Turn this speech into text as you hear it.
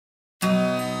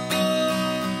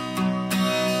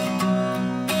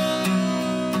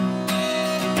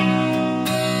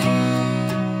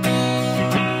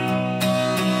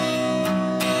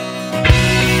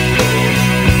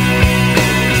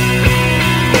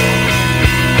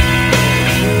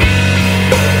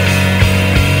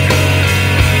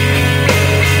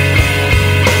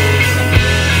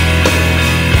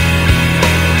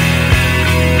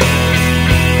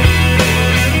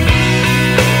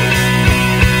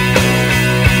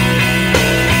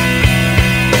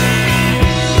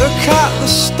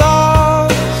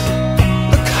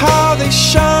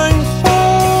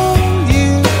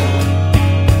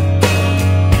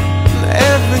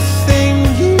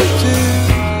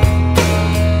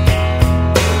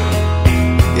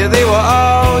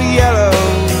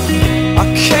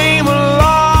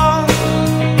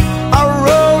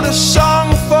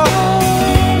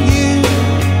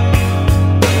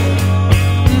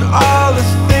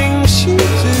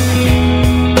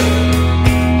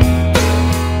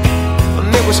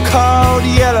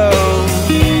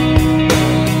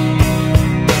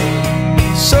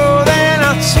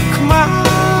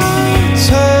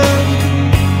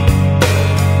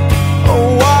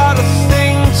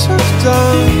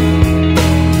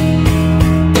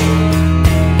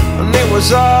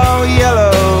was all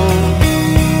yellow.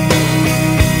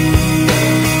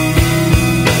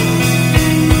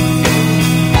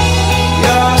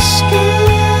 Your skin,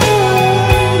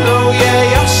 oh yeah,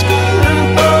 your skin and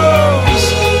bones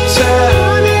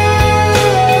turn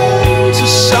into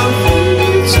something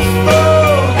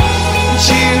beautiful. And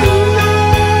you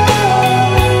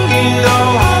know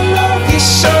I love you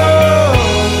so.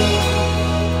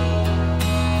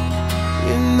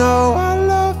 You know I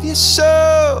love you so.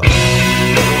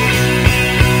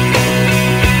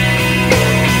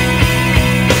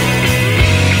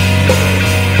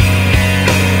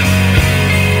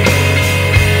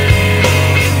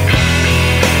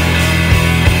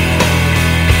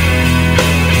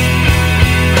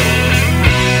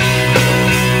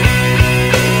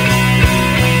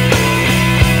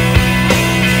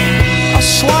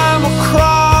 Swam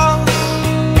across,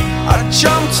 I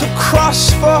jumped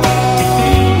across for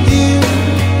you.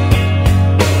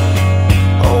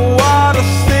 Oh, what a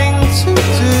thing to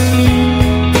do,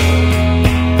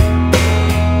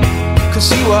 'cause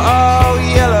you were all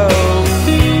yellow.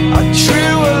 I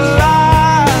drew a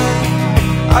line,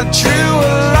 I drew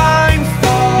a line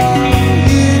for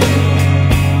you.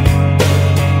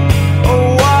 Oh,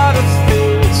 what a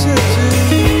thing to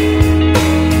do.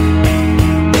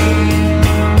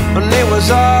 And it was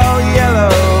all yellow.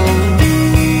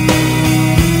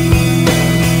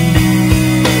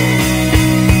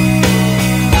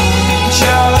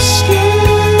 Your skin,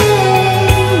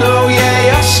 oh yeah,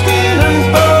 your skin and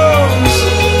bones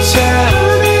turn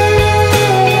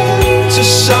into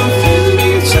something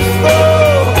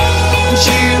beautiful. And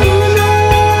you know,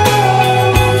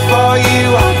 for you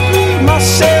I'd bleed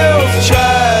myself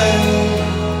dry.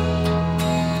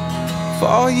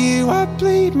 For you I'd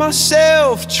bleed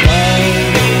myself dry.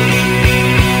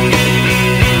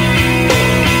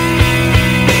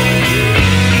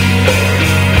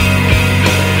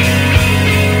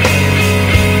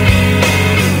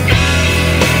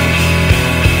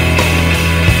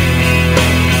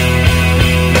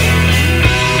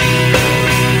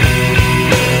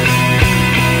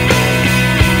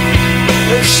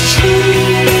 It's true.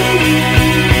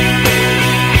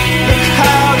 Look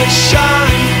how they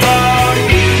shine for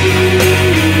you.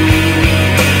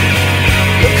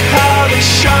 Look how they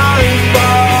shine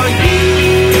for you.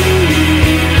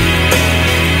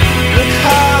 Look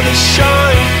how they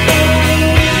shine for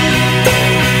you.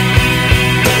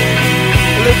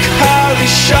 Look how they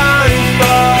shine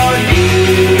for you.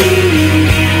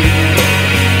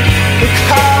 Look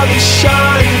how they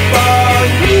shine for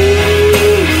you.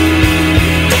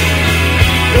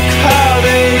 Look how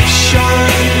they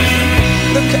shine.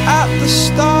 Look at the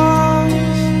stars.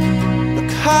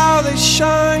 Look how they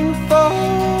shine for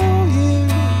you.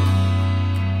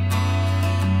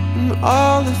 And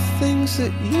all the things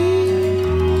that you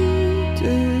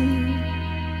do.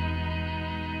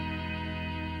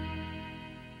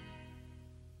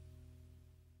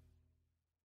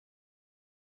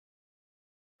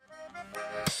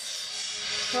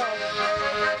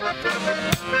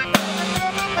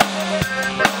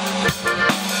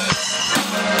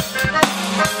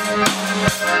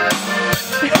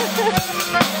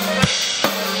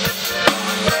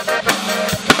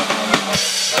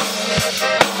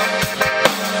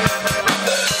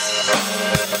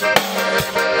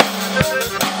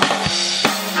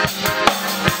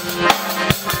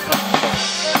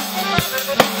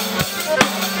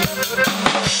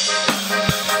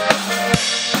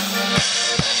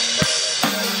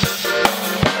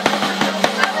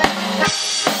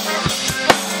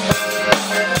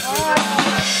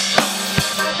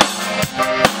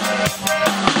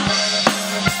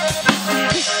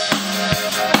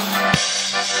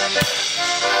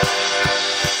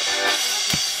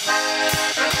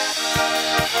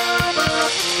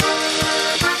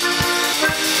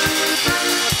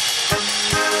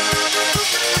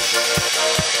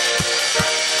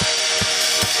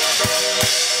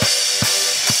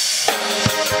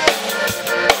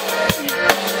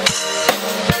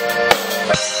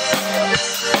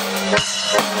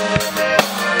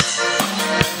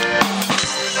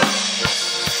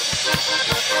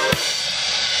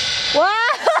 Wow!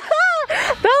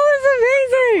 That was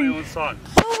amazing! Song.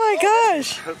 Oh my gosh!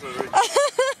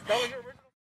 That was